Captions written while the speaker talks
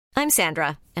I'm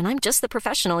Sandra, and I'm just the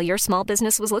professional your small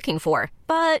business was looking for.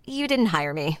 But you didn't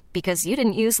hire me because you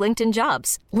didn't use LinkedIn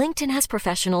Jobs. LinkedIn has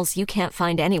professionals you can't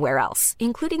find anywhere else,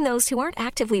 including those who aren't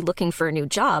actively looking for a new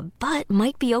job, but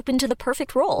might be open to the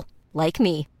perfect role, like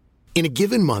me. In a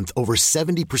given month, over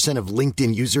 70% of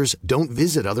LinkedIn users don't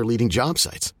visit other leading job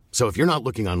sites. So if you're not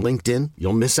looking on LinkedIn,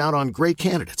 you'll miss out on great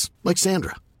candidates like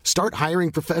Sandra. Start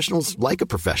hiring professionals like a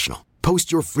professional.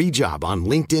 Post your free job on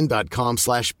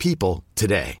linkedin.com/people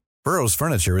today. Burrow's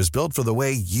furniture is built for the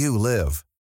way you live.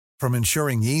 From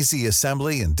ensuring easy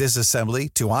assembly and disassembly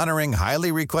to honoring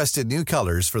highly requested new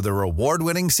colors for their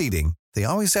award-winning seating, they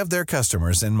always have their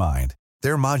customers in mind.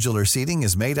 Their modular seating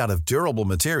is made out of durable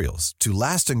materials to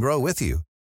last and grow with you.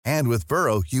 And with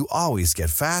Burrow, you always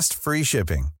get fast, free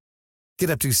shipping.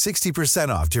 Get up to 60%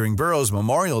 off during Burrow's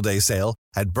Memorial Day sale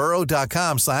at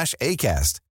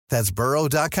burrow.com/ACAST. That's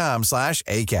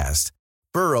burrow.com/ACAST.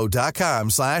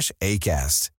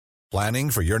 burrow.com/ACAST.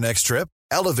 Planning for your next trip?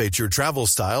 Elevate your travel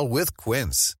style with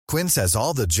Quince. Quince has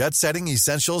all the jet-setting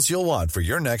essentials you'll want for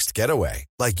your next getaway,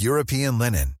 like European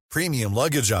linen, premium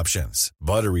luggage options,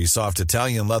 buttery soft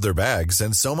Italian leather bags,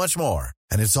 and so much more.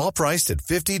 And it's all priced at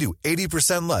 50 to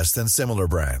 80% less than similar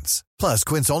brands. Plus,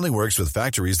 Quince only works with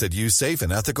factories that use safe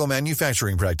and ethical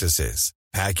manufacturing practices.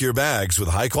 Pack your bags with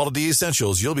high-quality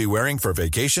essentials you'll be wearing for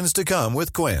vacations to come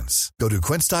with Quince. Go to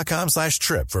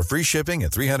quince.com/trip for free shipping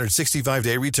and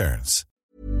 365-day returns.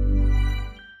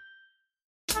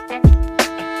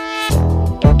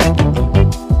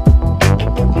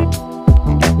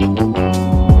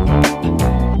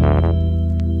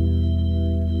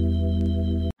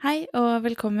 Hei og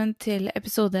velkommen til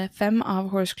episode 5 av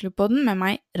Horseklubb-podden med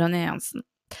meg, Ronja Jansen.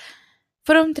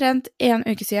 For omtrent en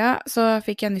uke siden så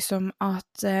fikk jeg nyss om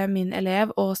at min elev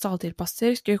og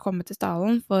stalltilpasser skulle komme til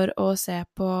stallen for å se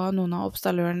på noen av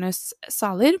oppstallørenes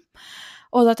saler.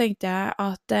 Og da tenkte jeg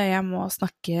at jeg må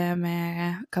snakke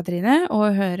med Katrine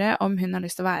og høre om hun har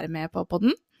lyst til å være med på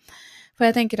podden. For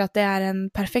jeg tenker at det er en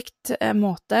perfekt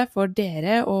måte for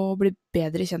dere å bli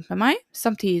bedre kjent med meg,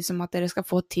 samtidig som at dere skal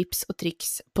få tips og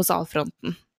triks på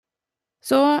salfronten.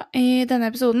 Så i denne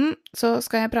episoden så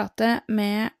skal jeg prate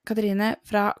med Katrine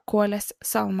fra KLS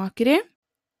Salmakeri,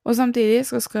 og samtidig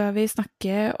så skal vi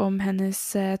snakke om hennes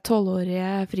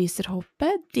 12-årige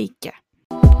friserhoppe Dike.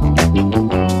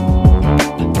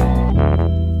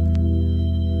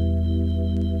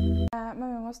 Men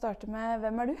vi må starte med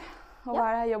hvem er du? Og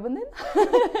hva er jobben din?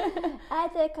 Jeg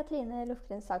heter Katrine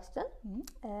Lofgren Sagstrøm.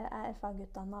 Jeg er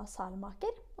fagutdannet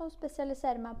salmaker og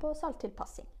spesialiserer meg på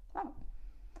saltilpassing. Ja.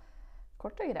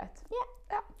 Kort og greit.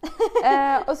 Ja.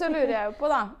 Og så lurer jeg jo på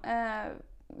da,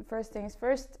 first things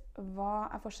first, hva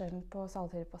er forskjellen på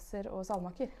saltilpasser og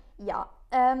salmaker? Ja,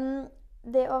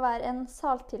 det å være en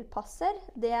saltilpasser,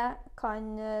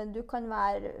 du kan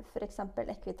være for eksempel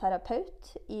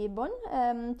ekviterapeut i bånd.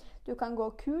 Du kan gå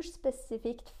kurs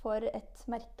spesifikt for et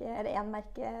merke, eller en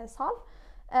merkesal,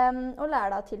 og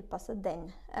lære deg å tilpasse den.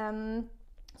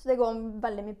 Så det går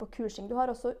veldig mye på kursing. Du har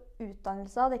også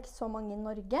utdannelser, det er ikke så mange i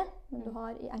Norge, men du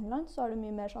har i England så har du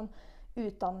mye mer sånn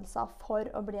utdannelser for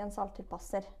å bli en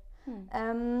saltilpasser.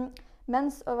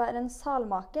 Mens å være en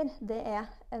salmaker, det er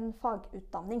en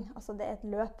fagutdanning. Altså det er et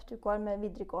løp du går med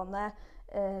videregående,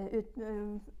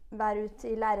 være ute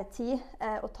i læretid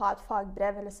og ta et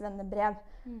fagbrev eller svennebrev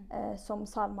som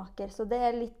salmaker. Så det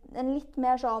er en litt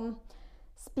mer sånn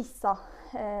spissa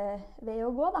vei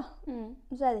å gå da.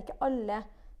 Så er det ikke alle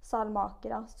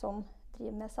salmakere som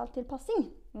driver med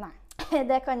saltilpassing. Nei.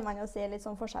 Det kan man jo si litt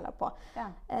sånn forskjeller på. Ja.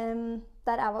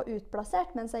 Der jeg var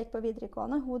utplassert mens jeg gikk på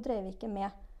videregående, hun drev ikke med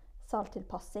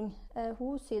saltilpassing.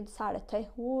 Hun sydde seletøy.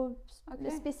 Hun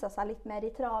spissa seg litt mer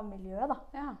i travmiljøet da.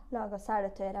 Ja. Laget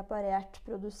seletøy, reparert,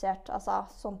 produsert, altså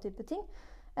sånn type ting.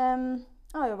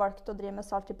 Jeg har jo valgt å drive med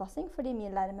saltilpassing fordi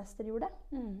min læremester gjorde det.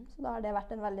 Så da har det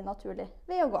vært en veldig naturlig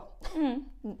vei å gå.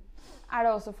 Er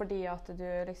det også fordi at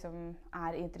du liksom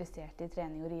er interessert i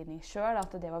trening og ridning selv,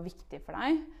 at det var viktig for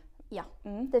deg? Ja,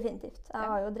 definitivt. Jeg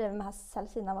har jo drevet med hest selv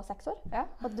siden jeg var 6 år. Ja.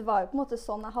 Og det var jo på en måte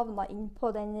sånn jeg havnet inn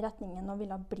på den retningen og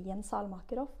ville bli en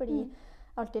salmaker også, fordi jeg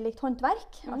alltid likt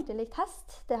håndverk, alltid likt hest.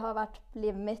 Det har vært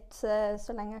livet mitt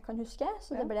så lenge jeg kan huske,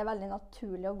 så det ble veldig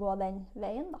naturlig å gå den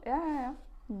veien da. Ja.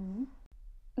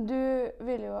 Du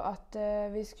ville jo at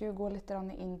vi skulle gå litt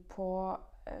inn på,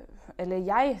 eller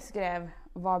jeg skrev,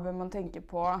 hva bør man tenke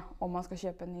på om man skal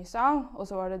kjøpe en ny sal? Og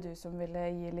så var det du som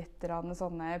ville gi litt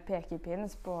sånne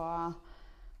pekepins på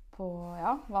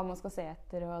hva man skal se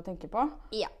etter og tenke på.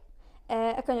 Ja.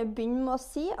 Jeg kan jo begynne med å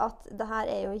si at det her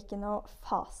er jo ikke noe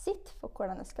fasit for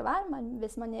hvordan det skal være. Men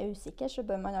hvis man er usikker, så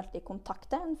bør man alltid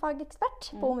kontakte en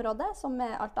fagekspert på området, som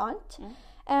er alt annet.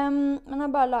 Men jeg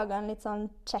har bare laget en litt sånn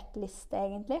checkliste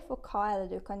egentlig, for hva er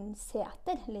det du kan se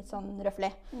etter, litt sånn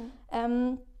røffelig.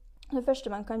 Det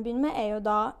første man kan begynne med er jo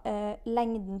da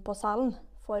lengden på salen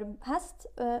for hest,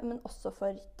 men også for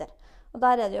rytter. Og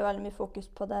der er det jo veldig mye fokus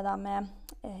på det da med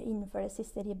innenfor det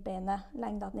siste ribbeinet,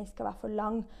 lengden at den ikke skal være for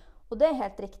lang. Og det er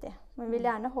helt riktig. Man vil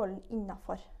gjerne holde den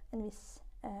innenfor en viss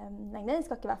lengde. Den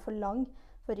skal ikke være for lang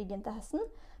for ryggen til hesten.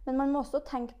 Men man må også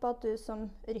tenke på at du som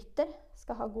rytter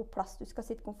skal ha god plass. Du skal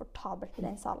sitte komfortabelt i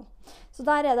den salen. Så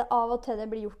der er det av og til det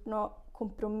blir gjort noe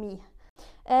kompromiss.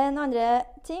 En andre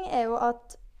ting er jo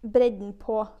at bredden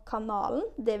på kanalen,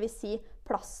 det vil si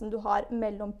plassen du har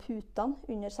mellom putene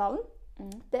under salen,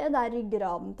 det er der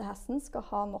ryggraden til hesten skal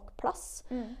ha nok plass.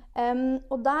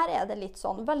 Og der er det litt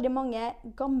sånn, veldig mange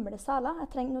gamle saler,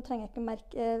 nå trenger jeg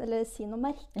ikke si noe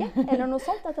merke, eller noe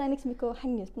sånt, jeg trenger liksom ikke å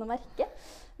henge ut noe merke.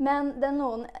 Men det er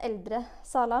noen eldre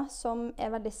saler som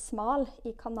er veldig smal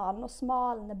i kanalen og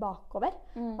smalende bakover.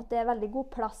 At det er veldig god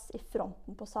plass i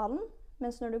fronten på salen,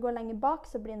 mens når du går lenger bak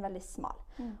så blir den veldig smal.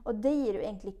 Og det gir jo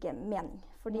egentlig ikke mening,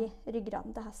 fordi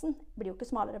ryggraden til hesten blir jo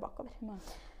ikke smalere bakover.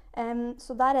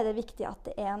 Så der er det viktig at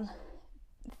det er en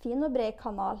fin og bred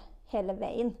kanal hele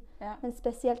veien, men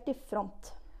spesielt i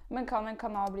front. Men kan en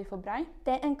kanal bli for brei?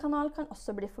 En kanal kan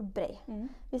også bli for brei.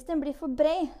 Hvis den blir for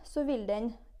brei, så vil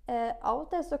den av og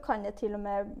til så kan det til og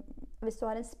med, hvis du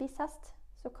har en spiss hest,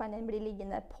 så kan den bli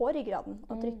liggende på ryggraden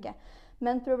og trykke.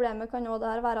 Men problemet kan også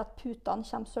der være at putene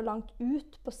kommer så langt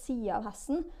ut på siden av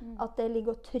hesten at det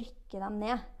ligger og trykker dem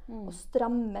ned og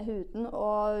strammer huden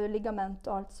og ligament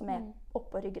og alt som er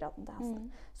oppå ryggraden til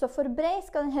hesten. Så for brei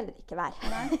skal den heller ikke være.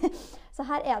 Så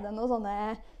her er det noen sånne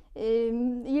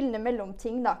gyllene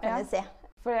mellomting da, kan jeg si.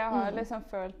 For jeg har liksom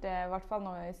følt det, i hvert fall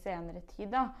nå i senere tid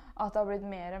da, at det har blitt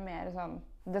mer og mer sånn,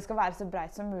 det skal være så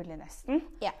breit som mulig nesten.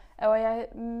 Og jeg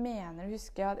mener å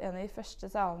huske at en av de første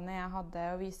salene jeg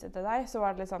hadde å vise til deg, så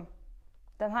var det liksom,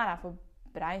 den her er for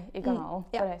brei i kanalen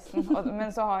for hesten.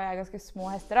 Men så har jeg ganske små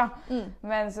hester da.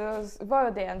 Men så var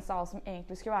jo det en sal som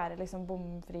egentlig skulle være liksom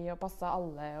bomfri og passe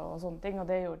alle og sånne ting, og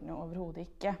det gjorde den jo overhodet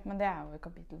ikke. Men det er jo et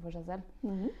kapittel for seg selv.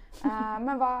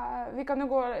 Men vi kan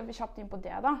jo gå kjapt inn på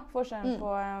det da, forskjellen på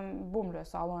en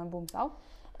bomløssal og en bomsal.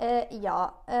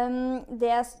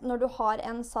 Når du har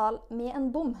en sal med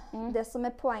en bom, det som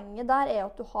er poenget der er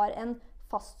at du har en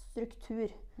fast struktur.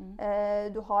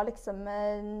 Du har liksom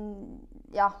en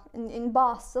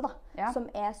base da, som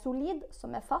er solid,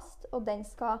 som er fast, og den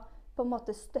skal på en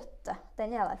måte støtte.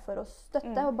 Den er der for å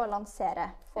støtte og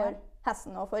balansere for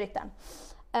hesten og for rytteren.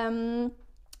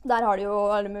 Der har du jo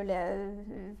alle mulige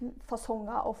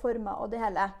fasonger og former og det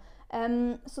hele.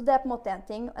 Så det er på en måte en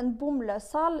ting. En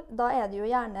bomløs sal, da er det jo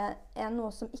gjerne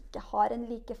noe som ikke har en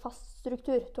like fast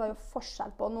struktur. Du har jo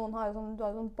forskjell på, noen har jo sånn, du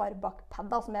har jo sånn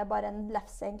barbakpad som er bare en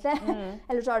lefse egentlig.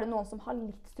 Eller så har du noen som har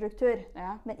litt struktur,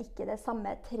 men ikke det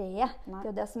samme treet. Det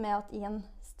er jo det som er at i en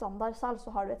standard sal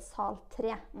så har du et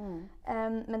saltre.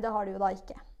 Men det har du jo da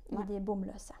ikke i de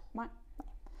bomløse. Men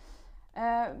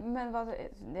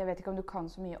jeg vet ikke om du kan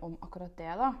så mye om akkurat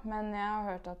det da, men jeg har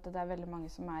hørt at det er veldig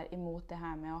mange som er imot det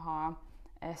her med å ha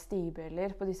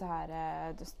stigbøyler på disse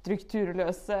her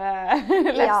strukturløse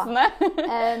lefsene.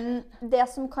 Det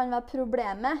som kan være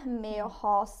problemet med å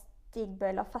ha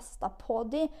stigbøyler festet på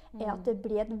de, er at det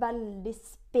blir et veldig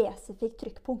spesifikt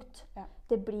trykkpunkt.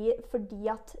 Det blir fordi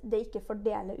at det ikke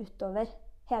fordeler utover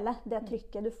hele. Det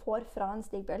trykket du får fra en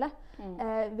stigbøyle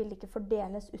vil ikke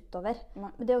fordeles utover.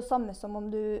 Men det er jo samme som om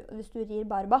hvis du rir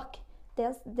barbak.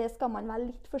 Det skal man være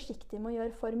litt forsiktig med å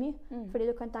gjøre for mye. Fordi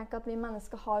du kan tenke at vi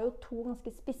mennesker har jo to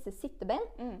ganske spisse sittebein.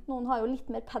 Noen har jo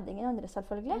litt mer padding enn andre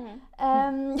selvfølgelig.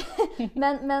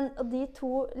 Men de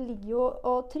to ligger jo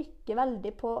og trykker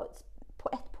veldig på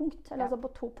ett punkt, eller altså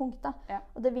på to punkter.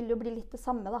 Og det vil jo bli litt det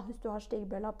samme da, hvis du har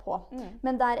stigbøyler på.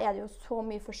 Men der er det jo så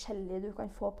mye forskjellig du kan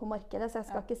få på markedet, så jeg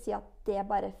skal ikke si at det er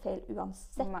bare feil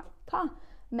uansett hva.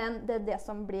 Men det er det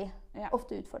som blir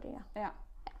ofte utfordringer.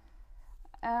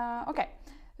 Ok,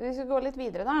 vi skal gå litt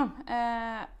videre da.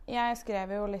 Jeg skrev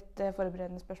jo litt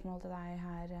forberedende spørsmål til deg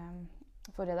her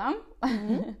forrige dag.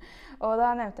 Og da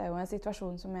nevnte jeg jo en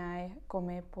situasjon som jeg kom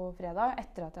i på fredag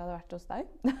etter at jeg hadde vært hos deg.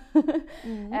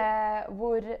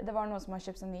 Hvor det var noen som har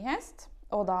kjøpt en ny hest,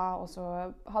 og da også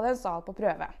hadde en sal på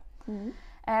prøve.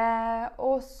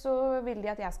 Og så vil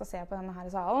de at jeg skal se på denne her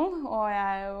salen, og jeg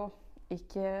er jo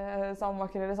ikke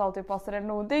salmaker eller saltilpasser eller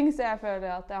noen ting, så jeg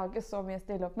føler at jeg har ikke så mye å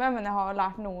stille opp med, men jeg har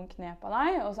lært noen knep av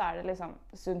deg, og så er det liksom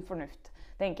sunn fornuft,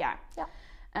 tenker jeg.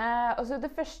 Og så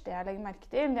det første jeg legger merke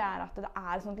til, det er at det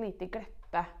er et sånt lite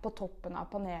gleppe på toppen av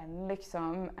panelen,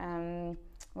 liksom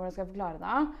hvordan skal jeg forklare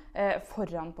det,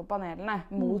 foran på panelene,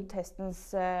 mot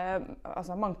hestens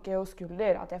altså manke og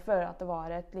skulder. At jeg føler at det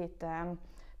var et lite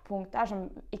punkt der som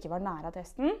ikke var nære av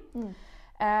hesten.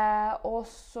 Og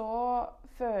så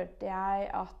følte jeg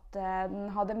at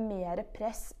den hadde mer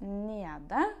press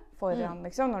nede foran,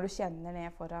 liksom, når du kjenner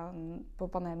ned på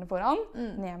panelene foran,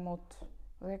 ned mot,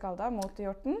 hva skal jeg kalle det, mot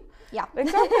hjorten. Ja,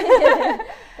 liksom.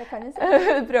 det kan jeg si.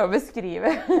 Prøve å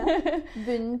beskrive.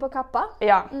 Bunnen på kappa.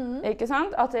 Ja, ikke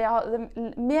sant? At jeg hadde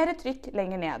mer trykk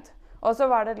lenger ned. Og så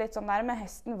var det litt sånn der, men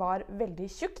hesten var veldig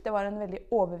tjukk. Det var en veldig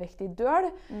overvektig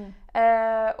døl.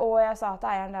 Og jeg sa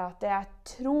til eieren at jeg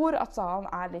tror at salen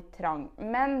er litt trang.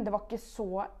 Men det var ikke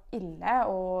så ille,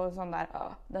 og sånn der,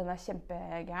 den er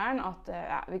kjempegæren, at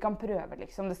vi kan prøve,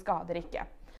 liksom. Det skader ikke.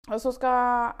 Og så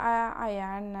skal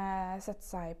eieren sette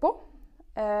seg på,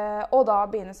 og da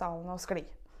begynner salen å skli.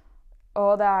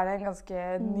 Og det er en ganske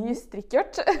ny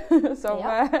strikkgjort som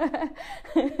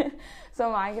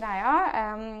er greia.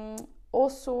 Og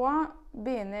så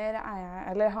begynner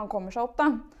eieren, han kommer seg opp da,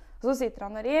 og så sitter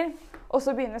han og rir, og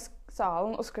så begynner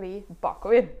salen å skli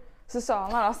bakover. Så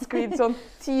salen har da sklidd sånn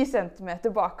 10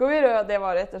 centimeter bakover, og det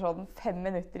var etter sånn 5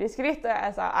 minutter i skritt. Og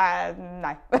jeg sa,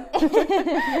 nei.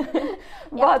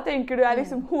 Hva tenker du er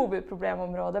liksom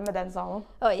hovedproblemområdet med den salen?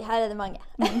 Oi, her er det mange.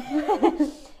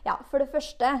 Ja, for det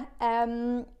første,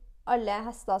 alle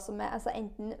hester som er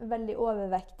enten veldig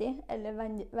overvektige eller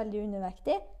veldig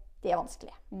undervektige, de er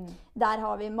vanskelige. Der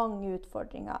har vi mange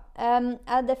utfordringer.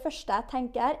 Det første jeg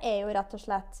tenker er jo rett og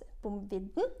slett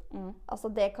bomvidden.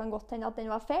 Altså det kan godt hende at den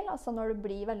var feil. Altså når det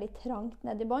blir veldig trangt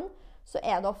ned i bånd, så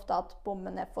er det ofte at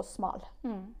bommen er for smal.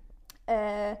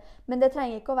 Men det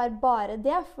trenger ikke å være bare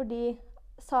det, fordi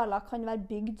saler kan være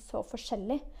bygd så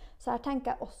forskjellig. Så her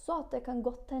tenker jeg også at det kan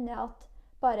godt hende at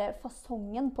bare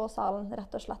fasongen på salen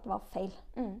rett og slett var feil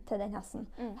til den hesten.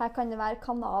 Her kan det være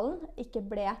kanalen ikke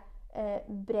ble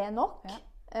bred nok,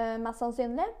 mest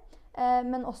sannsynlig.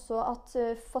 Men også at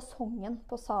fasongen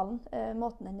på salen,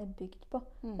 måten den er bygd på,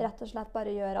 rett og slett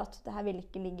bare gjør at det her vil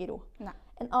ikke ligge i ro. Nei.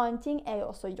 En annen ting er jo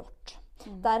også hjort.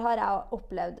 Der har jeg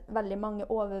opplevd veldig mange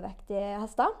overvektige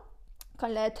hester.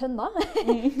 Kall det tønner.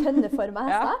 Tønneforma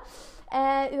hester.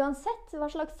 Uansett hva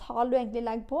slags sal du egentlig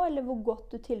legger på, eller hvor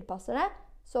godt du tilpasser det,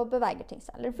 så beveger ting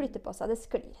seg, eller flytter på seg. Det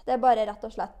sklir. Det er bare rett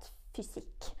og slett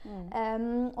fysikk.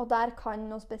 Og der kan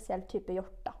noen spesiell type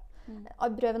hjort da.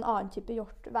 Prøv en annen type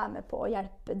hjort være med på å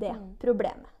hjelpe det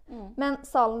problemet. Men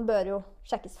salen bør jo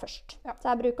sjekkes først. Så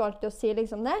jeg bruker alltid å si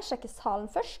liksom det, sjekke salen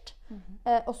først,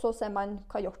 og så ser man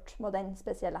hva hjort må den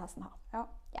spesielle hesten ha.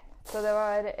 Så det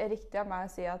var riktig av meg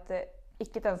å si at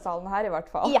ikke den salen her i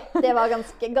hvert fall. Ja, det var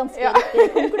ganske riktig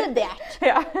konkludert.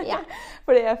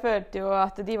 Fordi jeg følte jo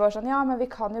at de var sånn, ja, men vi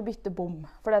kan jo bytte bom.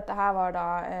 For dette her var da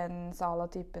en sal av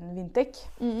typen Vintek,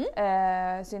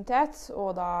 syntet,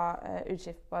 og da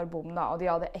utskiftbar bom da. Og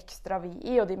de hadde ekstra vi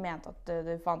i, og de mente at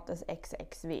det fantes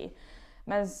XX vi.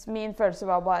 Mens min følelse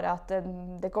var bare at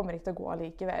det kommer ikke til å gå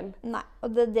allikevel. Nei,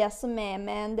 og det er det som er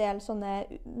med en del sånne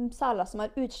saler som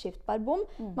har utskiftbar bom.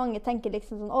 Mange tenker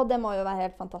liksom sånn, å, det må jo være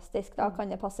helt fantastisk, da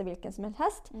kan det passe hvilken som helst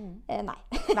hest. Nei.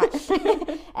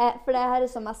 For det her er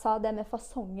som jeg sa, det med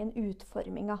fasongen,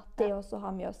 utformingen, det også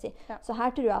har mye å si. Så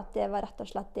her tror jeg at det var rett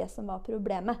og slett det som var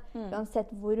problemet. Uansett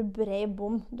hvor bred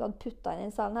bom du hadde puttet inn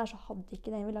i salen her, så hadde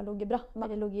ikke den ville ligget bra,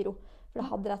 eller ligget i ro. For det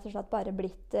hadde rett og slett bare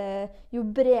blitt, jo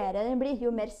bredere den blir,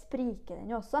 jo mer spriker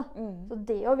den jo også. Så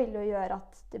det jo vil jo gjøre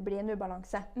at det blir en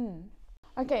ubalanse.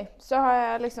 Ok, så har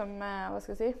jeg liksom, hva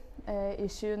skal jeg si,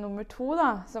 issue nummer 2 da,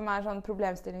 som er sånn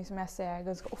problemstilling som jeg ser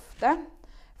ganske ofte.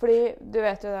 Fordi du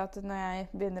vet jo at når jeg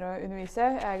begynner å undervise,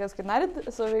 jeg er ganske nerd,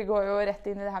 så vi går jo rett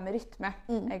inn i det her med rytme,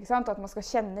 ikke sant? At man skal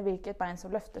kjenne hvilket bein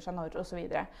som løfter seg når og så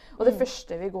videre. Og det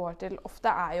første vi går til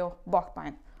ofte er jo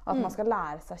bakbein. At man skal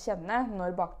lære seg å kjenne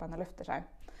når bakbeina løfter seg.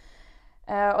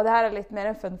 Og det her er litt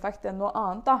mer en fun fact enn noe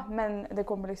annet da, men det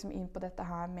kommer liksom inn på dette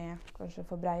her med kanskje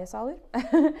for breie saler.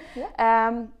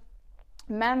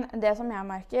 Men det som jeg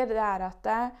merker, det er at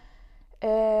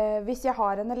hvis jeg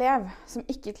har en elev som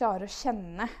ikke klarer å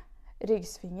kjenne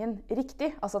ryggsvingen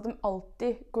riktig, altså at de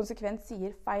alltid konsekvent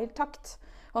sier feil takt,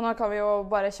 og nå kan vi jo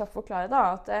bare kjapt forklare da,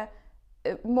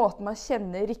 at måten man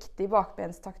kjenner riktig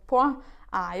bakbenstakt på,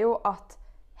 er jo at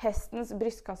hestens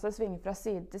brystkasse svinger fra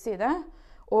side til side,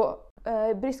 og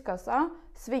brystkassa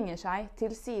svinger seg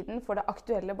til siden for det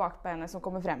aktuelle bakbenet som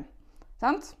kommer frem.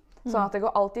 Sant? Sånn at det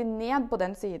går alltid ned på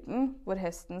den siden hvor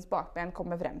hestens bakben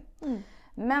kommer frem.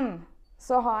 Men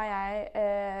så har jeg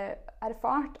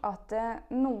erfart at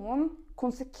noen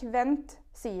konsekvent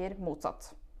sier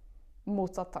motsatt.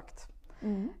 Motsatt takt.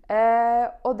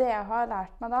 Og det jeg har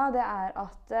lært meg da, det er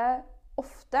at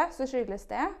ofte så skyldes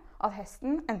det at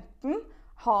hesten enten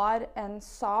har en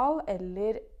sal,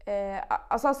 eller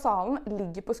altså salen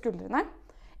ligger på skuldrene,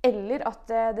 eller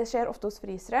at det skjer ofte hos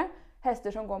frisere,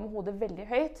 hester som går med hodet veldig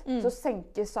høyt, så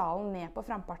senker salen ned på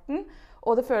framparten,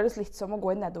 og det føles litt som å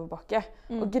gå i nedoverbakke.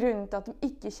 Og grunnen til at de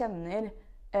ikke kjenner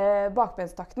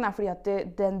bakbenstakten er fordi at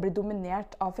den blir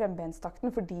dominert av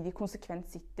frembenstakten, fordi de konsekvent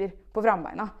sitter på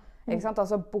frambeina. Ikke sant?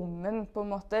 Altså bommen på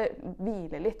en måte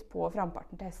hviler litt på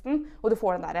framparten til hesten, og du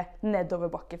får den der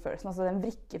nedoverbakkefølelsen, altså den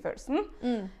vrikkefølelsen.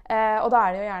 Og da er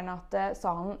det jo gjerne at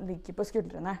salen ligger på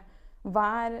skuldrene. Hva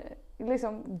er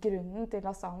liksom grunnen til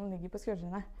at salen ligger på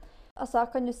skuldrene? Altså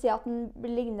kan du si at den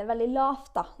ligner veldig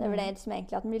lavt da. Det er vel det som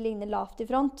egentlig at den ligner lavt i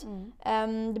front.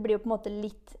 Det blir jo på en måte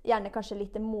litt, gjerne kanskje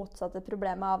litt det motsatte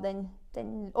problemet av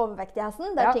den overvektige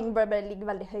hesten, der ting bare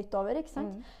ligger veldig høyt over, ikke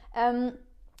sant?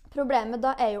 Problemet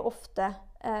da er jo ofte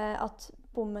at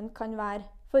bommen kan være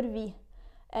for vid,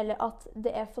 eller at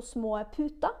det er for små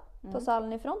puter på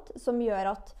salen i front, som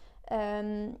gjør at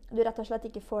du rett og slett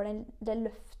ikke får det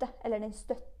løftet, eller den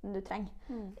støtten du trenger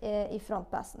i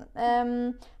frontpessen.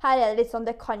 Her er det litt sånn,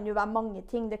 det kan jo være mange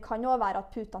ting. Det kan jo være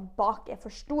at putene bak er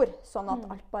for stor, sånn at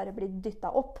alt bare blir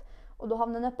dyttet opp, og du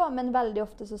havner nedpå. Men veldig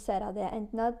ofte så ser jeg det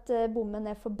enten at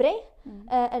bommen er for bred,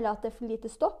 eller at det er for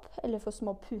lite stopp, eller for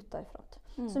små puter i front.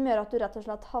 Som gjør at du rett og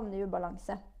slett havner i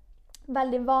ubalanse.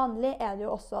 Veldig vanlig er det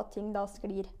jo også at ting da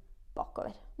sklir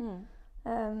bakover.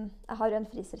 Jeg har jo en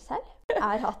friser selv. Jeg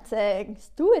har hatt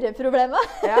store problemer.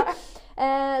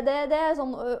 Det er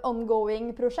sånn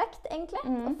ongoing prosjekt, egentlig.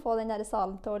 Å få den der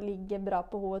salen til å ligge bra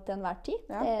på hodet til enhver tid.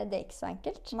 Det er ikke så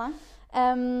enkelt.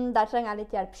 Der trenger jeg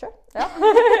litt hjelp selv.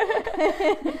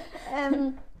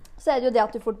 Så er det jo det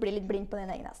at du fort blir litt blind på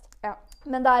din egen hest.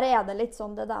 Men der er det litt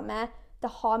sånn det der med, det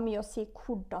har mye å si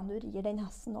hvordan du rir den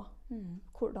hesten nå.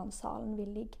 Hvordan salen vil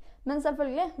ligge. Men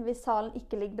selvfølgelig, hvis salen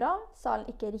ikke ligger bra, salen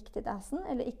ikke er riktig til hesten,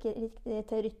 eller ikke riktig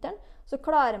til rytteren, så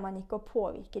klarer man ikke å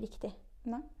påvirke riktig.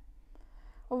 Nei.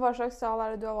 Og hva slags sal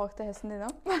er det du har valgt til hesten din da?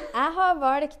 Jeg har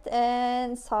valgt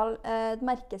en sal, et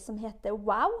merke som heter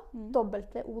Wow,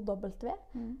 W-O-W.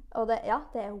 Og det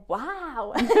er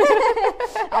wow!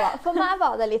 For meg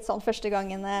var det litt sånn første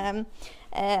gangen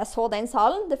jeg så den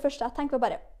salen. Det første jeg tenkte var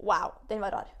bare, wow, den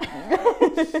var rar.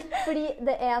 Fordi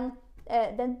det er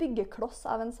en byggekloss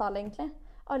av en sal egentlig.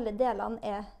 Alle delene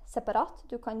er separat.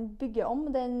 Du kan bygge om,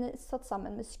 den satt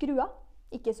sammen med skruer.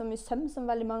 Ikke så mye søm som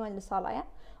veldig mange andre saler er.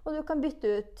 Og du kan bytte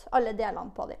ut alle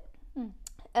delene på dem.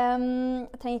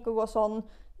 Jeg trenger ikke å gå sånn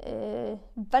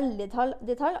veldig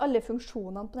detalj, alle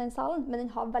funksjonene på den salen, men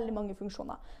den har veldig mange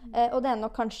funksjoner. Og det er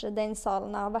nok kanskje den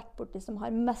salen jeg har vært borti som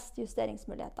har mest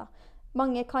justeringsmuligheter.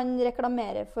 Mange kan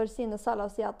reklamere for sine saler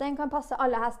og si at den kan passe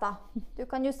alle hester. Du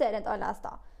kan justere den til alle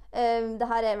hester.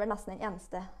 Dette er vel nesten den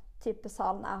eneste type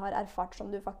salen jeg har erfart som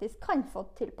du faktisk kan få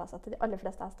tilpasset til de aller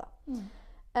fleste hester.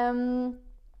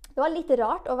 Det var litt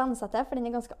rart å venne seg til, for den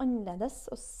er ganske annerledes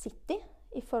å sitte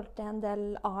i forhold til en del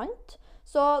annet.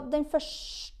 Så den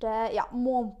første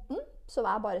måneden så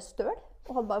var jeg bare støl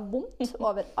og hadde bare vondt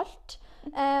overalt.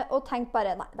 Og tenkte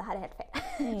bare, nei, det her er helt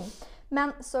feil.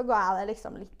 Men så ga jeg det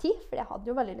liksom litt tid, for jeg hadde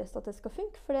jo veldig lyst til at det skal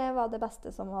funke, for det var det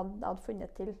beste som jeg hadde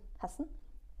funnet til hesten.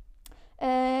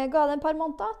 Ga det et par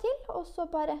måneder til, og så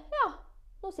bare,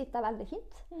 nå sitter jeg veldig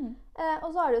fint.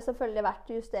 Og så har det jo selvfølgelig vært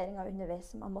justeringer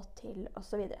underveis som har mått til, og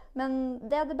så videre. Men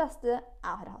det er det beste jeg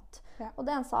har hatt. Og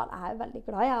det er en sal jeg er veldig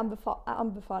glad i. Jeg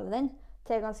anbefaler den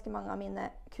til ganske mange av mine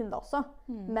kunder også.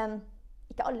 Men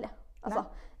ikke alle. Altså,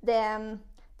 det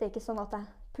er ikke sånn at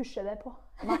jeg pusher det på.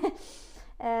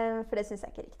 For det synes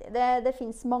jeg ikke er riktig. Det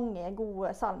finnes mange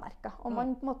gode salmerker. Og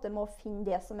man på en måte må finne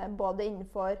det som er både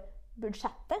innenfor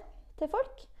budsjettet til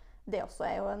folk. Det også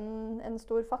er jo en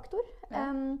stor faktor.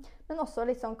 Men også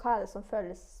liksom, hva er det som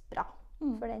føles bra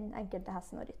for den enkelte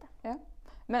hesten å rytte.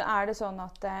 Men er det sånn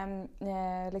at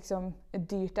liksom,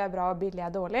 dyrt er bra og billig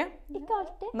er dårlig? Ikke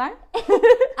alltid. Nei?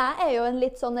 Jeg er jo en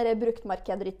litt sånn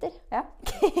bruktmarkedrytter.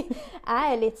 Jeg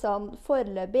er litt sånn,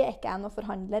 foreløpig er ikke jeg noen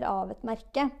forhandler av et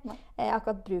merke. Jeg har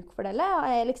ikke hatt bruk for det.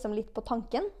 Jeg er liksom litt på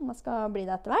tanken om jeg skal bli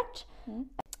det etter hvert.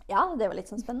 Ja, det var litt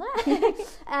sånn spennende.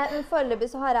 Men foreløpig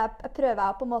så prøver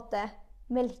jeg på en måte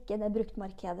melke det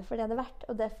bruktmarkedet for det det er verdt.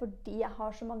 Og det er fordi jeg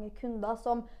har så mange kunder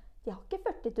som, de har ikke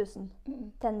 40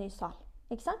 000 til en ny sal.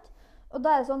 Ikke sant? Og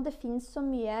da er det sånn, det finnes så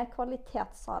mye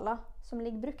kvalitetssaler som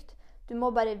ligger brukt. Du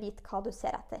må bare vite hva du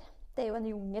ser etter. Det er jo en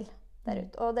jungel der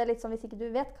ute. Og det er litt sånn, hvis ikke du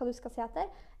vet hva du skal se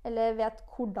etter, eller vet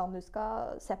hvordan du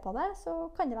skal se på det, så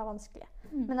kan det være vanskelig.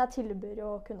 Men jeg tilbyr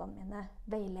jo kundene mine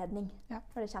veiledning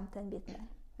når det kommer til den biten der.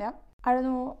 Ja. Er det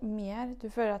noe mer du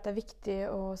føler at det er viktig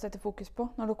å sette fokus på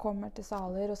når du kommer til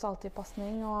saler og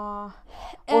salttilpasning og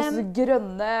oss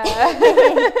grønne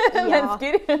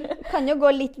mennesker? Kan jo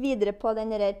gå litt videre på den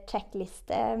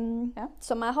checkliste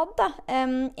som jeg hadde.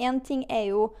 En ting er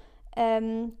jo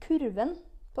kurven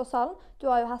på salen. Du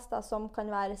har jo hester som kan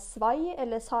være svai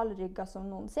eller salrygger, som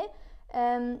noen sier.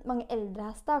 Mange eldre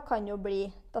hester kan jo bli,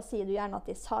 da sier du gjerne at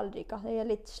de er salrygger. De er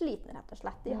litt slitne, rett og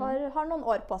slett. De har noen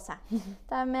år på seg.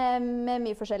 Det er med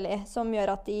mye forskjellig som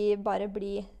gjør at de bare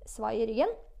blir svai i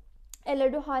ryggen. Eller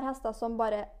du har hester som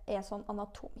bare er sånn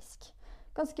anatomisk.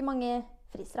 Ganske mange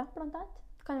frisere, blant annet,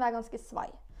 kan være ganske svai.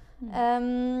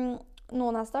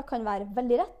 Noen hester kan være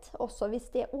veldig rett. Også hvis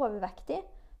de er overvektige,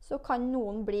 så kan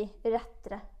noen bli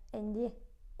rettere enn de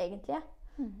egentlig er.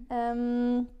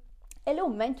 Eller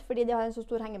omvendt, fordi de har en så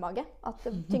stor hengemage at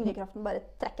tyngdekraften bare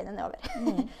trekker den nedover.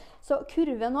 Så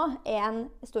kurven også er en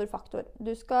stor faktor.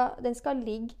 Den skal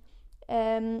ligge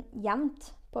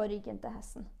jevnt på ryggen til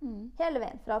hesten. Hele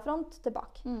veien, fra front til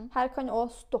bak. Her kan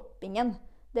også stoppingen,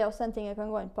 det er også en ting jeg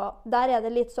kan gå inn på. Der er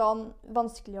det litt sånn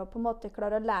vanskelig å på en måte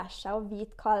klare å lære seg å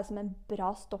vite hva er det som er en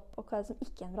bra stopp, og hva er det som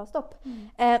ikke er en bra stopp.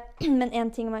 Men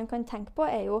en ting man kan tenke på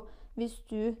er jo, hvis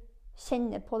du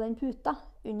kjenner på den puta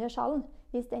under salen,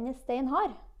 hvis den er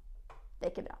steinhard, det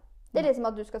er ikke bra. Det er liksom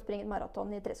at du skal springe et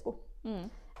maraton i 3 sko.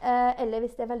 Eller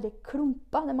hvis det er veldig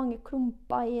klumper, det er mange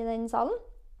klumper i den salen.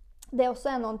 Det er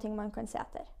også noen ting man kan se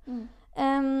etter.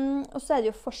 Og så er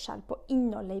det jo forskjell på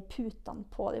innholdet i putene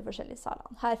på de forskjellige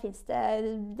salene. Her finnes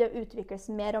det utvikles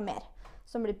mer og mer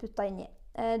som blir puttet inn i.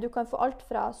 Du kan få alt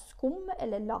fra skum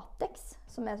eller latex,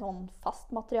 som er sånn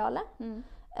fast materiale.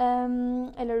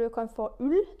 Eller du kan få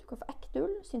ull, du kan få ekte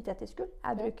ull, syntetisk ull.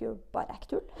 Jeg bruker jo bare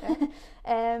ekte ull.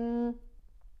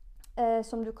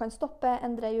 Som du kan stoppe,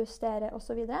 endre, justere og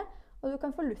så videre. Og du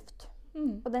kan få luft.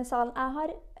 Og den salen jeg har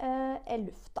er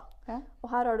luft da. Og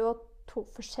her har du 2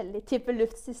 forskjellige typer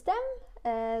luftsystem.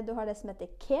 Du har det som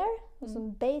heter Care,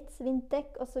 som Bates,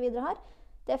 Vintec og så videre her.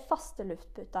 Det er faste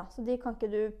luftputer, så de kan ikke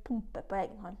du pumpe på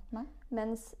egen hånd.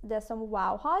 Mens det som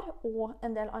Wow har, og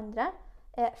en del andre,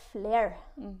 er Flare.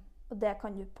 Og det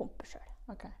kan du pumpe selv.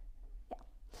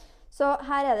 Så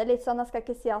her er det litt sånn, jeg skal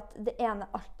ikke si at det ene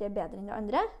alltid er bedre enn det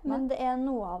andre, men det er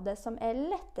noe av det som er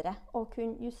lettere å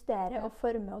kunne justere og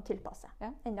forme og tilpasse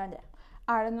enn det andre.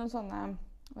 Er det noen sånne,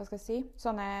 hva skal jeg si,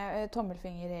 sånne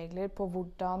tommelfingerregler på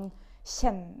hvordan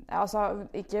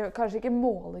kanskje ikke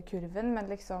måle kurven,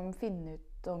 men liksom finne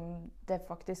ut om det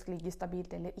faktisk ligger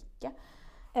stabilt eller ikke?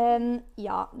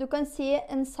 Ja, du kan si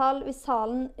hvis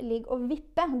salen ligger og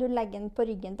vipper, du legger den på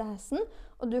ryggen til hesten,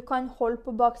 og du kan holde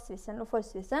på baksvisselen og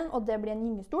forsvisselen, og det blir en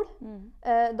gyngestol.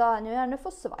 Da er den jo gjerne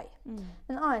for svai.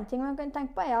 En annen ting man kan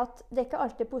tenke på er at det er ikke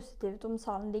alltid positivt om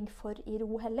salen ligger for i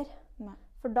ro heller.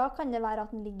 For da kan det være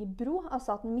at den ligger i bro,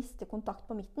 altså at den mister kontakt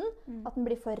på midten, at den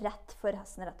blir for rett for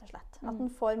hesten, rett og slett. At den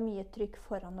får mye trykk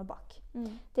foran og bak.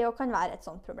 Det kan være et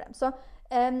sånt problem. Så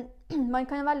man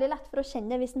kan veldig lett for å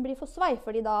kjenne hvis den blir for svai,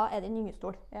 fordi da er det en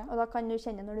gyngestol. Og da kan du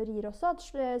kjenne når du rir også at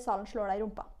salen slår deg i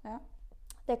rumpa.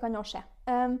 Det kan også skje.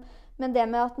 Men det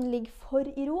med at den ligger for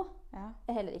i ro,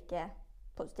 er heller ikke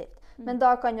positivt. Men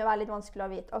da kan det være litt vanskelig å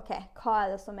vite, ok, hva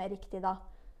er det som er riktig da?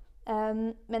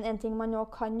 Men en ting man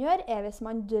også kan gjøre er hvis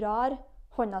man drar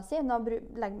hånda si, da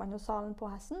legger man jo salen på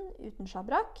hesten uten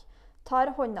shabrak,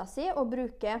 tar hånda si og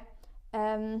bruker,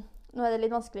 nå er det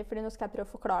litt vanskelig fordi nå skal jeg prøve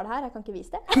å forklare det her, jeg kan ikke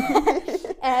vise det,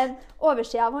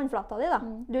 oversiden av håndflata di da,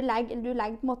 du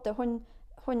legger på en måte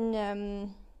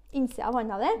innsiden av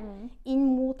hånda di inn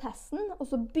mot hesten, og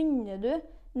så begynner du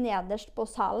nederst på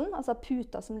salen, altså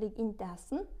puta som ligger inntil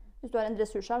hesten. Hvis du har en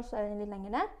dressursal, så er den litt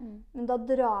lenger ned, men da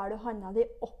drar du hånda di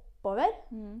oppover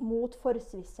mot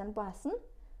forsvisselen på hesten,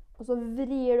 og så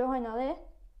vrir du hånda di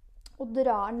og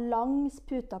drar den langs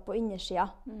puta på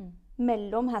innersiden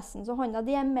mellom hesten. Så hånda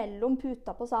di er mellom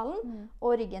puta på salen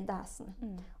og ryggen til hesten.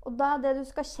 Og da, det du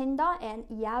skal kjenne da er en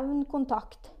jevn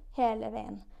kontakt hele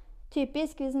veien.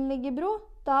 Typisk hvis den ligger i bro,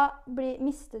 da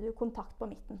mister du kontakt på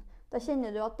midten. Da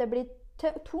kjenner du at det blir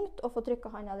tungt å få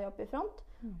trykket hånda di opp i front,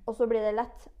 og så blir det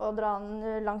lett å dra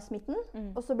den langs midten,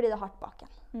 og så blir det hardt bak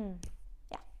igjen.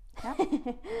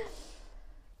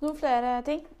 Noen flere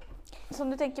ting som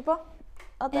du tenker på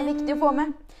at det er viktig å få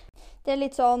med? Det er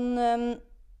litt sånn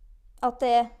at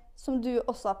det, som du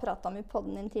også har pratet om i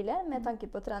podden din tidligere, med tanke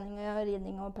på trening og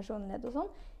ridning og personlighet og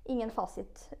sånn, ingen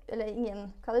fasit, eller ingen,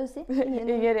 hva er det du sier? Ingen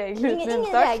regler uten unntak.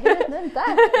 Ingen regler uten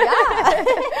unntak,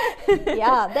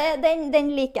 ja! Den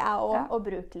liker jeg å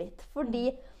bruke litt, fordi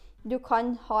du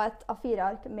kan ha et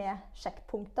A4-ark med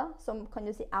sjekkpunkter, som kan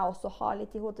du si jeg også har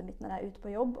litt i hodet mitt når jeg er ute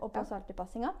på jobb og på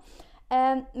salttilpassinger.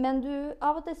 Men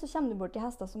av og til så kommer du bort til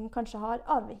hester som kanskje har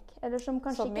avvik, eller som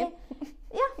kanskje Som ikke...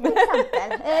 Ja, for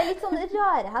eksempel. Litt sånn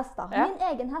rare hester. Ja. Min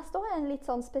egen hest også er en litt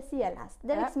sånn spesiell hest.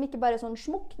 Det er liksom ikke bare sånn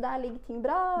smukk, der ligger ting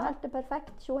bra, alt er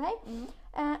perfekt, tjo hei.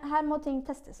 Her må ting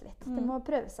testes litt. Det må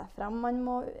prøve seg frem, man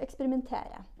må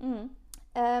eksperimentere.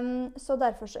 Så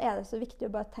derfor så er det så viktig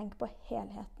å bare tenke på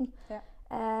helheten. Ja.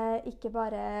 Ikke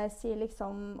bare si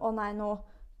liksom, å nei, nå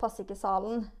passer ikke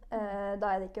salen, da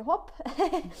er det ikke håp.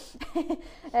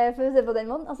 For å se på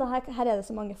den måten. Altså, her er det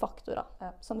så mange faktorer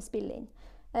som spiller inn.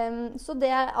 Så det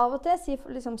jeg av og til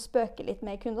liksom spøker litt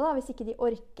med kunder, da, hvis ikke de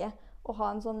orker å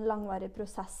ha en sånn langvarig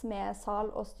prosess med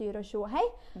sal og styr og tjo og hei.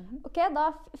 Ok,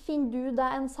 da finner du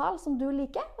deg en sal som du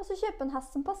liker, og så kjøper en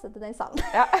hest som passer til den salen.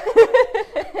 Ja.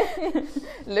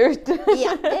 Lurt.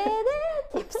 Ja, det er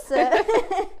tips.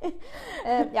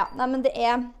 Ja, nei, men det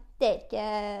er ikke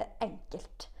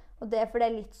enkelt. Og det er fordi det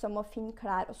er litt som å finne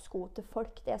klær og sko til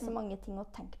folk. Det er så mange ting å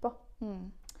tenke på.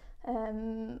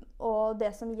 Og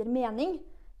det som gir mening,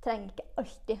 trenger ikke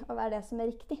alltid å være det som er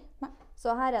riktig. Nei.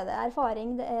 Så her er det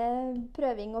erfaring, det er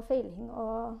prøving og feiling,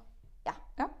 og ja.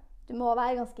 Du må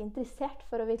være ganske interessert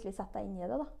for å virkelig sette deg inn i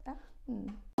det, da.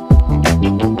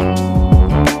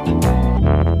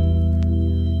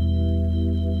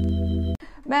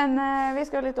 Men vi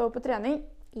skal litt over på trening.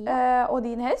 Og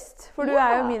din hest, for du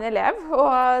er jo min elev,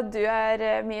 og du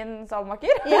er min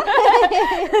salmaker. Ja.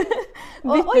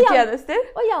 Byttetjenester.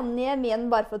 Og Janni er min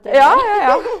barfottrener. Ja.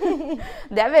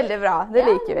 Det er veldig bra, det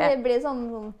liker vi. Det blir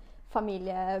sånn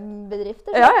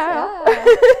familiebedrifter. Ja.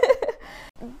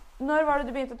 Når var det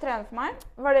du begynte å trene for meg?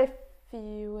 Var det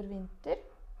fjor vinter?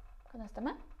 Kan det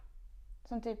stemme?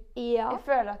 Sånn typ, jeg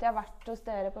føler at jeg har vært hos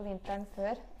dere på vinteren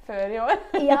før i år.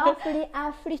 Ja, fordi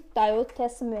jeg flyttet jo til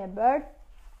Smørbøl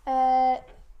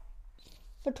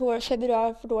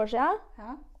februar for 2 år siden.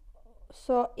 Ja.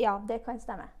 Så ja, det kan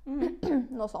stemme.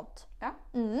 Noe sånt. Ja.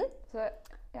 Så,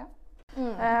 ja.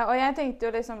 Og jeg tenkte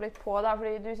jo liksom litt på da,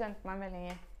 fordi du sendte meg en melding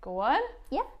i går.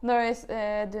 Yeah. Når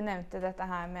du nevnte dette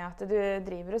her med at du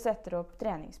driver og setter opp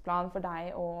treningsplan for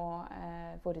deg og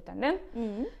forrytteren din.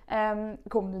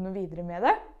 Kom du noe videre med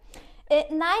det?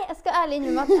 Nei, jeg skal ærlig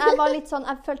innrømme at jeg var litt sånn,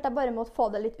 jeg følte jeg bare måtte få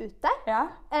det litt ut der. Ja.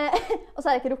 Og så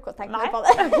har jeg ikke rukket å tenke mer på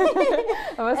det.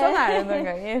 Men sånn er det noen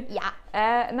ganger. Ja.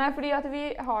 Nei, fordi at vi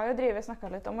har jo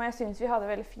snakket litt om, og jeg synes vi hadde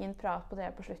veldig fin prat på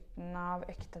det på slutten av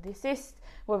økta di sist,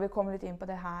 hvor vi kom litt inn på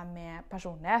det her med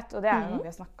personlighet, og det er jo noe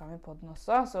vi har snakket om i podden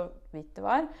også, så vidt det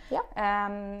var. Ja.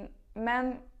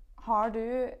 Men har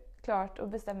du klart å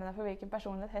bestemme deg for hvilken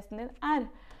personlighet hesten din er?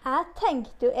 Jeg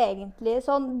tenkte jo egentlig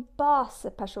sånn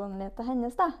basepersonligheten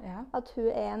hennes da, at hun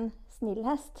er en snill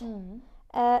hest.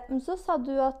 Men så sa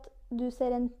du at du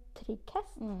ser en trygg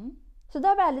hest. Så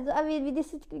da var jeg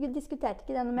litt, vi diskuterte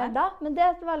ikke det noe mer da, men det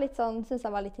var litt sånn, synes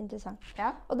jeg var litt interessant. Ja.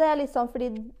 Og det er litt sånn,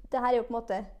 fordi det her er jo på en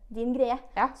måte din greie.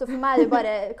 Ja. Så for meg er det jo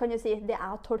bare, kan du si, det jeg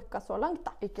har tolket så langt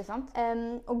da. Ikke sant?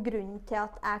 Og grunnen til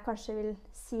at jeg kanskje vil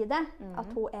si det,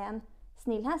 at hun er en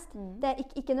snill hest. Det er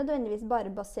ikke nødvendigvis bare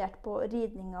basert på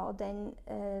ridninga og den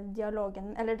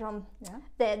dialogen, eller sånn,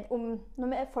 det er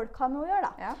noe folk har med å gjøre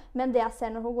da. Ja. Men det jeg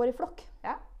ser når hun går i flokk,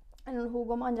 eller når hun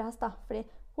går med andre hester, fordi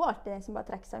hun er alltid den som bare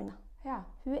trekker seg unna. Ja.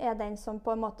 Hun er den som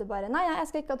på en måte bare, nei, jeg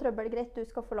skal ikke ha trøbbel, greit, du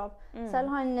skal få lov. Selv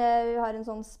vi har en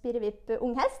sånn spirrevipp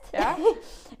ung hest,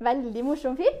 veldig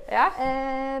morsom fyr,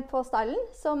 på stallen,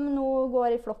 som nå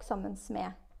går i flokk sammen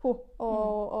med hun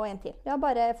og en til. Vi har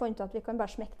bare funnet ut at vi kan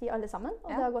bare smekke de alle sammen, og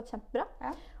det har gått kjempebra.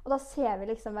 Ja. Og da ser vi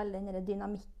liksom veldig den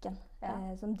dynamikken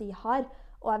som de har.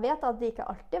 Og jeg vet at de ikke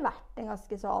alltid har vært en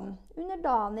ganske sånn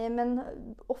underdanig, men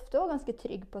ofte også ganske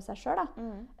trygg på seg selv da.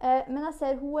 Men jeg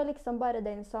ser hun er liksom bare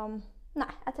den som, nei,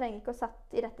 jeg trenger ikke å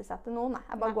irettesette noen, nei,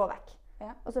 jeg bare går vekk.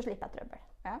 Ja. Og så slipper jeg trøbbel.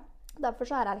 Ja. Derfor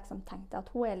så har jeg liksom tenkt at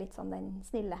hun er litt sånn den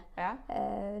snille. Ja.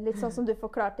 Litt sånn som du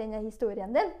forklarte denne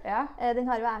historien din. Ja.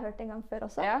 Den har jo jeg hørt en gang før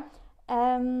også. Ja.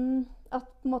 At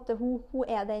på en måte hun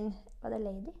er den, var det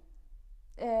lady?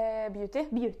 Beauty.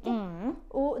 Beauty.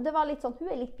 Og det var litt sånn, hun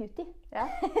er litt beauty. Ja.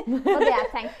 Det var det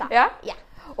jeg tenkte. Ja. Ja.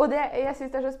 Og jeg synes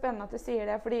det er så spennende at du sier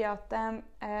det, fordi at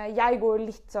jeg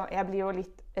blir jo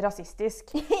litt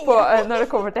rasistisk når det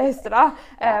kommer til hester da,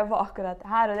 på akkurat det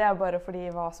her, og det er bare fordi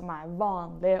hva som er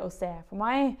vanlig å se for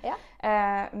meg. Ja.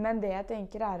 Men det jeg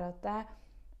tenker er at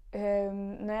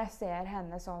når jeg ser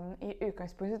henne sånn i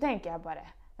utgangspunktet, så tenker jeg bare,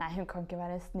 nei, hun kan ikke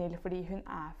være snill fordi hun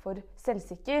er for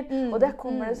selvsikker. Og der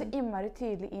kommer det så innmari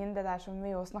tydelig inn det der som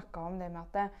vi jo snakket om, det med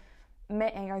at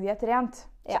med en gang de er trent,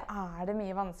 så er det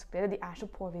mye vanskeligere. De er så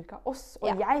påvirket av oss,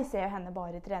 og jeg ser henne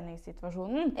bare i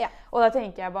treningssituasjonen. Ja. Og da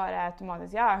tenker jeg bare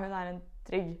automatisk, ja, hun er en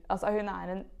trygg. Altså hun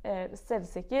en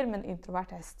selvsikker, men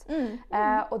introvert hest.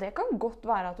 Og det kan godt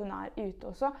være at hun ute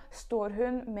også. Står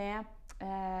hun med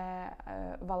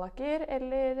vallaker,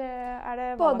 eller det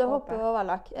både hoppe og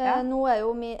vallak. Nå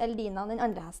jo Eldina, den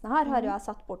andre hesten her, har jo jeg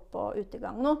satt bort på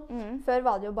utegang nå. Før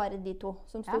var det jo bare de to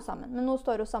som sto sammen. Men nå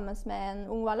står hun sammen med en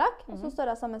ung vallak, og så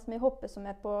står jeg sammen med en hoppe som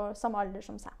på samme alder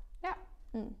som seg. Ja.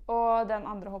 Og den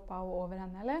andre hoppa hun over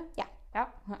henne, eller? Ja. Ja.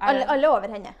 Alle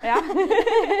over henne. Ja.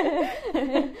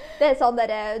 Det sånn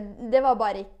det var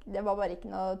bare ikke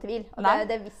noe tvil. Og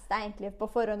det visste jeg egentlig på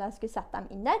forhånd jeg skulle sette dem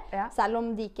inn der. Ja. Selv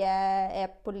om de ikke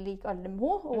på lik alder med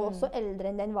henne, og også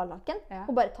eldre enn den vallaken.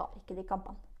 Hun bare tar ikke de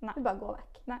kampene. Hun bare går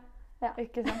vekk. Nei. Ja.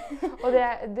 Ikke sant?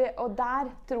 Og der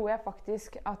tror jeg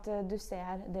faktisk at du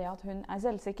ser det at hun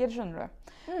selvsikker, skjønner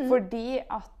du. Fordi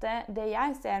at det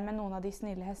jeg ser med noen av de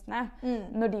snille hestene,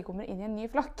 når de kommer inn i en ny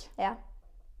flokk,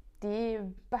 de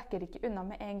backer ikke unna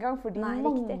med en gang, for de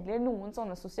mangler noen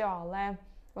sånne sosiale,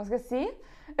 hva skal jeg si?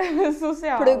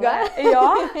 Sosiale... Plugger? Ja,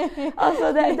 altså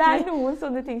det noen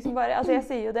sånne ting som bare, altså jeg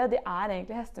sier jo det, de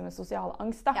egentlig hester med sosial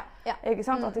angst da. Ja. Ikke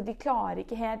sant? At de klarer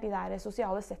ikke helt de der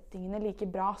sosiale settingene like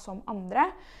bra som andre.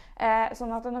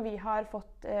 Sånn at når vi har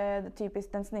fått typisk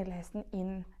den snille hesten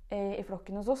inn i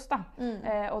flokken hos oss da,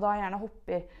 og da gjerne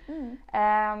hopper,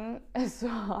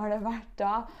 så har det vært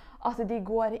da at de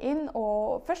går inn,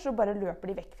 og først så bare løper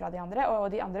de vekk fra de andre,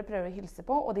 og de andre prøver å hilse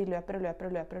på, og de løper og løper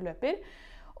og løper og løper.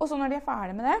 Og så når de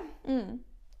ferdige med det,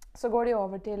 så går de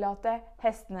over til at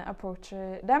hestene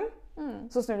approacher dem,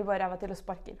 så snur de bare ræva til og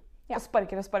sparker. Ja. Og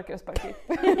sparker og sparker og sparker.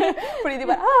 Fordi de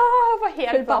bare var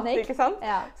helt tatt, ikke sant?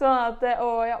 Ja. Sånn at,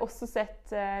 og jeg har også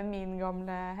sett min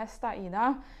gamle hest, da,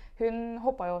 Ida, hun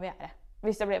hoppet jo over gjerdet.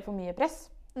 Hvis det ble for mye press.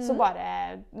 Så bare,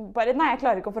 nei, jeg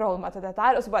klarer ikke å forholde meg til dette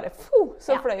her, og så bare,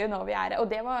 så fløy hun over gjerdet. Og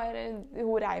det var,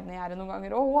 hun reiv ned gjerdet noen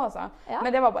ganger også, altså. Ja.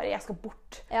 Men det var bare, jeg skal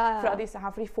bort fra disse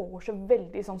her, for de får så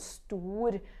veldig sånn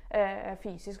stor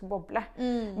fysisk boble.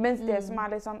 Mens det som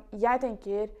litt sånn, jeg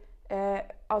tenker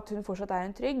at hun fortsatt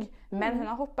en trygg, men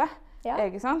hun har hoppe,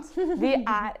 ikke sant? De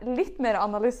litt mer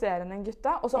analyserende enn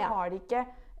gutta, og så har de ikke,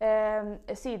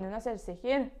 siden hun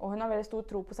selvsikker, og hun har veldig stor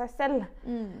tro på seg selv,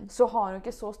 så har hun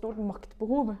ikke så stort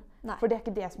maktbehov. Nei. For det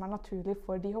ikke det som naturlig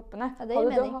for de hoppene.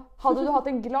 Ja, hadde du hatt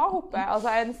en glad hoppe,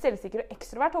 altså en selvsikker og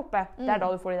ekstrovert hoppe, det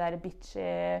da du får de der bitchy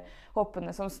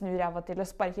hoppene som snur ræva til og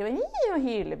sparker og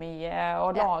hyler mye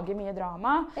og lager mye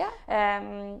drama. Ja.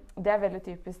 Det veldig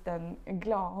typisk den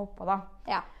glade hoppa da.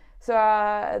 Ja. Så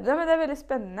det veldig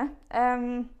spennende.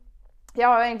 Jeg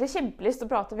har jo egentlig kjempelyst til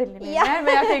å prate veldig mye mer,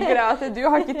 men jeg tenker at du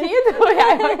har ikke tid, og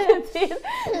jeg har ikke tid.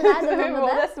 Nei, så vi må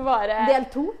nesten bare... Del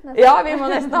 2? Nesten. Ja, vi må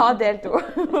nesten ha del 2,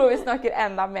 hvor vi snakker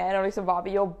enda mer om liksom hva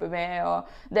vi jobber med,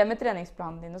 og det med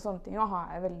treningsplanen din og sånne ting, og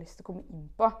har jeg veldig lyst til å komme inn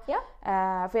på. Ja.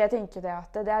 For jeg tenker det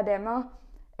at det det med å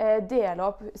dele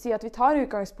opp, si at vi tar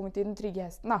utgangspunkt i den trygge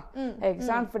hesten da, ikke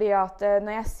sant? Fordi at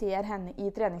når jeg ser henne i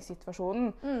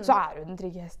treningssituasjonen, så hun den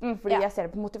trygge hesten, fordi jeg ser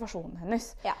det på motivasjonen hennes.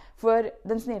 Ja. For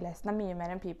den snille hesten mye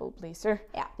mer en people pleaser.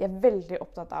 Ja. Jeg veldig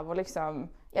opptatt av å liksom,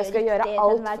 jeg skal gjøre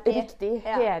alt riktig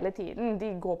hele tiden. De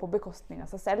går på bekostning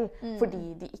av seg selv, fordi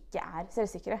de ikke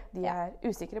selvsikre. De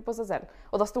usikre på seg selv.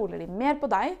 Og da stoler de mer på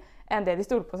deg enn det de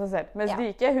stoler på seg selv. Mens de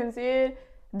ikke, hun sier...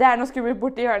 Det noe skummelt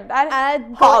borti hjørnet der.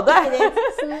 Ha det!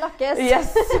 Snakkes!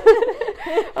 Yes!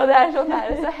 Og det sånn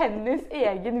der, så hennes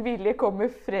egen vilje kommer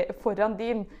foran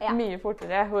din mye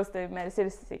fortere hos de mer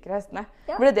selvsikre hestene.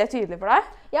 Ja. Ble det tydelig for deg?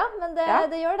 Ja, men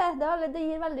det gjør det. Det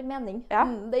gir veldig mening. Ja.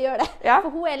 Det gjør det. Ja.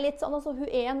 For hun litt sånn, altså, hun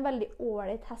en veldig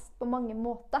ålreit hest på mange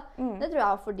måter. Det tror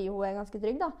jeg fordi hun ganske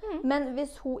trygg da. Men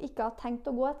hvis hun ikke har tenkt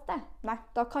å gå et sted,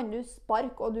 da kan du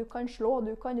sparke, og du kan slå,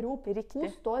 og du kan rope. Riktig.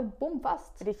 Hun står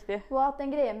bomfast. Riktig. Hun har hatt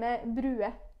en greie med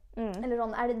brue. Eller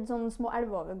sånn, det sånne små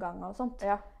elveoverganger og sånt.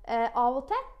 Ja. Av og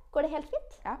til går det helt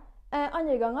fint. Ja.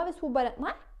 Andre ganger, hvis hun bare,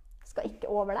 nei, skal ikke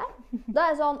over der. Da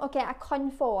det sånn, ok, jeg kan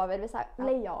få over hvis jeg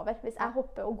leier over. Hvis jeg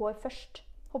hopper og går først,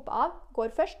 hopper av, går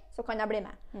først, så kan jeg bli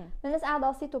med. Men hvis jeg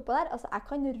da sitter oppå der, altså jeg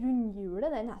kan rundhjule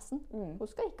den hesten. Hun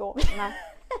skal ikke over. Nei.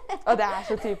 Og det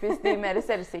så typisk de mer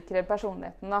selvsikre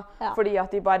personlighetene da. Ja. Fordi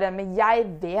at de bare, men jeg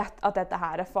vet at dette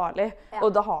her farlig, og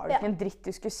da har du ikke en dritt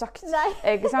du skulle sagt.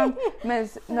 Ikke sant?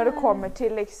 Mens når det kommer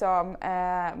til liksom,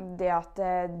 det at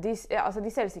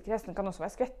de selvsikre hestene kan også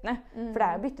være skvettende, for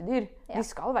det jo byttedyr. De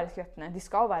skal være skvettende, de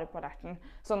skal være på alerten.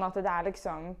 Sånn at det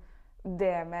liksom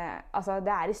det med, altså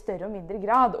det i større og mindre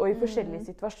grad, og i forskjellige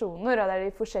situasjoner, og det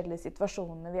de forskjellige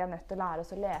situasjonene vi nødt til å lære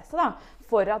oss å lese da,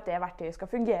 for at det verktøyet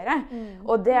skal fungere.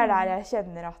 Og det der jeg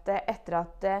kjenner at etter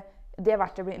at det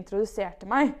verktøyet blir introdusert til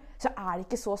meg, så det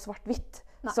ikke så svart-hvitt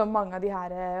som mange av de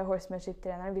her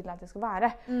horsemanship-trenerne vil at det skal være.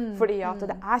 Fordi at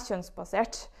det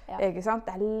kjønnsbasert, ikke sant?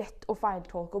 Det lett å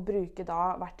feiltolke og bruke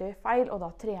da verktøy feil, og da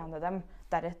trene dem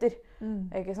deretter.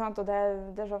 Ikke sant? Og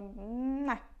det sånn,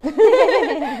 nei.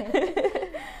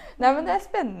 Nei, men det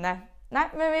spennende. Nei,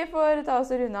 men vi får ta oss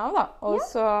og runde av da, og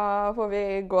så får vi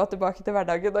gå tilbake til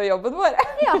hverdagen og jobben vår.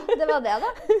 Ja, det var det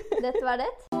da. Dette var det.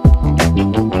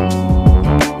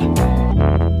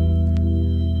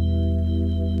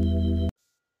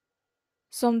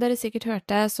 Som dere sikkert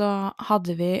hørte, så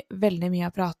hadde vi veldig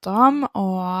mye å prate om,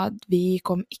 og vi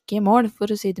kom ikke i mål, for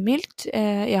å si det mildt.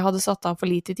 Jeg hadde satt av for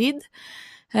lite tid.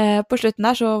 På slutten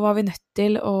der så var vi nødt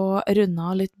til å runde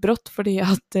av litt brått, fordi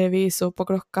at vi så på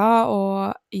klokka,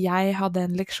 og jeg hadde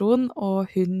en leksjon, og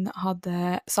hun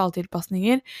hadde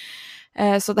saltilpasninger.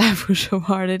 Så derfor så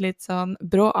var det litt sånn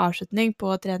brå avslutning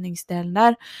på treningsdelen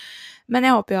der. Men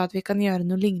jeg håper jo at vi kan gjøre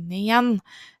noe lignende igjen.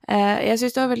 Jeg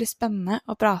synes det var veldig spennende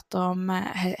å prate om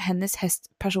hennes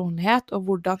hestpersonlighet, og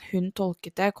hvordan hun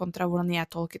tolket det kontra hvordan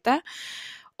jeg tolket det.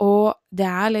 Og det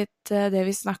litt det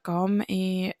vi snakket om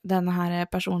i denne her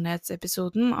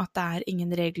personlighetsepisoden, at det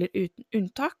ingen regler uten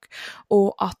unntak,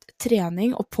 og at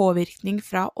trening og påvirkning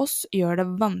fra oss gjør det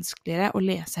vanskeligere å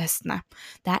lese hestene.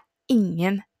 Det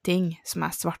ingenting som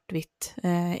svart-hvitt,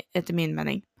 etter min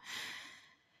mening.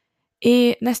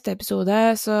 I neste episode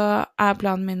så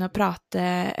planen min å prate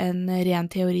en ren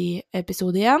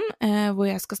teoriepisode igjen, hvor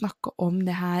jeg skal snakke om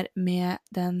det her med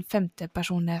den 5.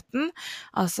 personligheten,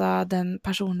 altså den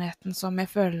personligheten som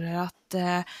jeg føler at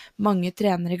mange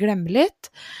trenere glemmer litt,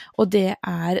 og det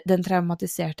den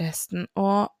traumatiserte hesten.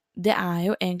 Og det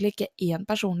jo egentlig ikke en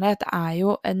personlighet, det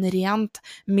jo en rent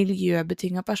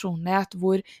miljøbetinget personlighet,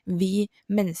 hvor vi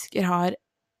mennesker har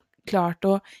klart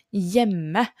å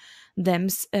gjemme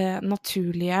dems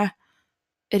naturlige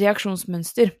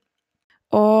reaksjonsmønster.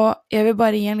 Og jeg vil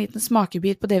bare gi en liten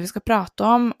smakebit på det vi skal prate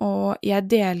om, og jeg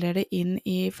deler det inn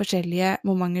i forskjellige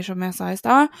momenter som jeg sa i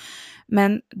sted,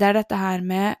 men det dette her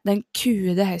med den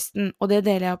kuede hesten, og det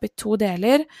deler jeg opp i 2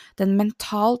 deler, den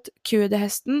mentalt kuede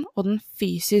hesten og den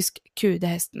fysisk kuede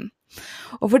hesten.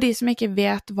 Og for de som ikke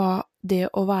vet hva det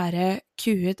å være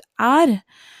kuet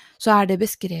så det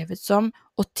beskrevet som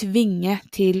å tvinge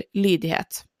til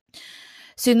lydighet.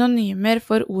 Synonymer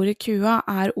for ordet kua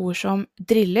ord som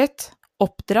drillet,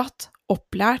 oppdratt,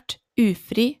 opplært,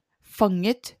 ufri,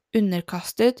 fanget,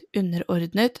 underkastet,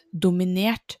 underordnet,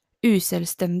 dominert,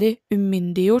 uselvstendig,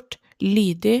 umyndiggjort,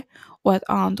 lydig, og et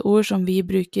annet ord som vi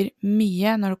bruker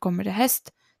mye når det kommer til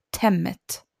hest,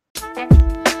 temmet.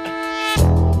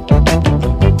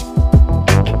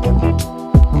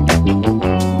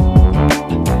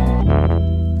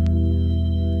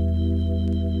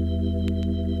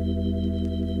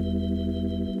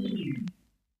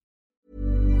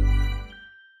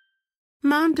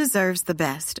 Mom deserves the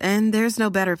best, and there's no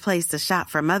better place to shop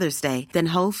for Mother's Day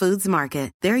than Whole Foods Market.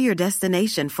 They're your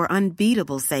destination for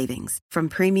unbeatable savings, from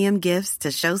premium gifts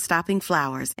to show-stopping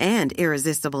flowers and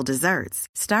irresistible desserts.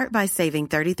 Start by saving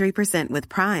 33% with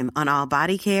Prime on all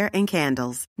body care and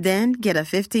candles. Then get a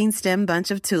 15-stem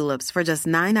bunch of tulips for just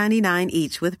 $9.99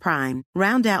 each with Prime.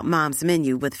 Round out Mom's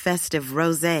menu with festive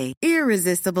rosé,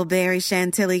 irresistible berry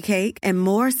chantilly cake, and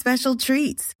more special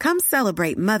treats. Come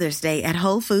celebrate Mother's Day at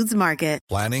Whole Foods Market.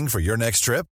 Planning for your next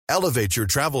trip? Elevate your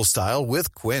travel style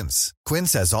with Quince.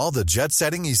 Quince has all the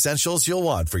jet-setting essentials you'll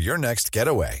want for your next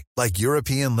getaway, like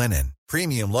European linen,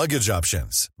 premium luggage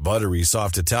options, buttery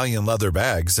soft Italian leather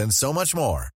bags, and so much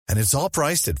more. And it's all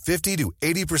priced at 50 to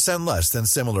 80% less than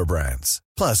similar brands.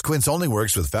 Plus, Quince only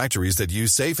works with factories that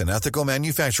use safe and ethical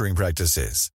manufacturing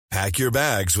practices. Pack your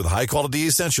bags with high-quality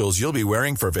essentials you'll be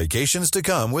wearing for vacations to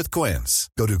come with Quince.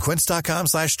 Go to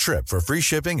quince.com/trip for free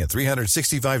shipping and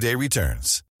 365-day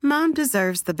returns. Mom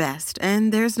deserves the best,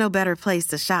 and there's no better place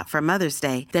to shop for Mother's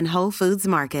Day than Whole Foods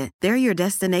Market. They're your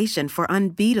destination for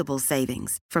unbeatable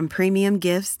savings, from premium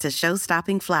gifts to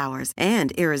show-stopping flowers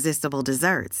and irresistible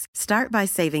desserts. Start by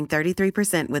saving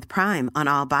 33% with Prime on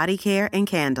all body care and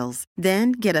candles.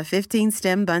 Then get a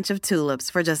 15-stem bunch of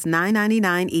tulips for just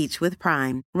 $9.99 each with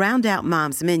Prime. Round out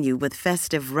Mom's menu with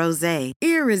festive rosé,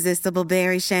 irresistible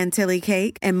berry chantilly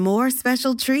cake, and more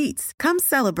special treats. Come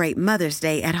celebrate Mother's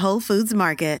Day at Whole Foods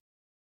Market.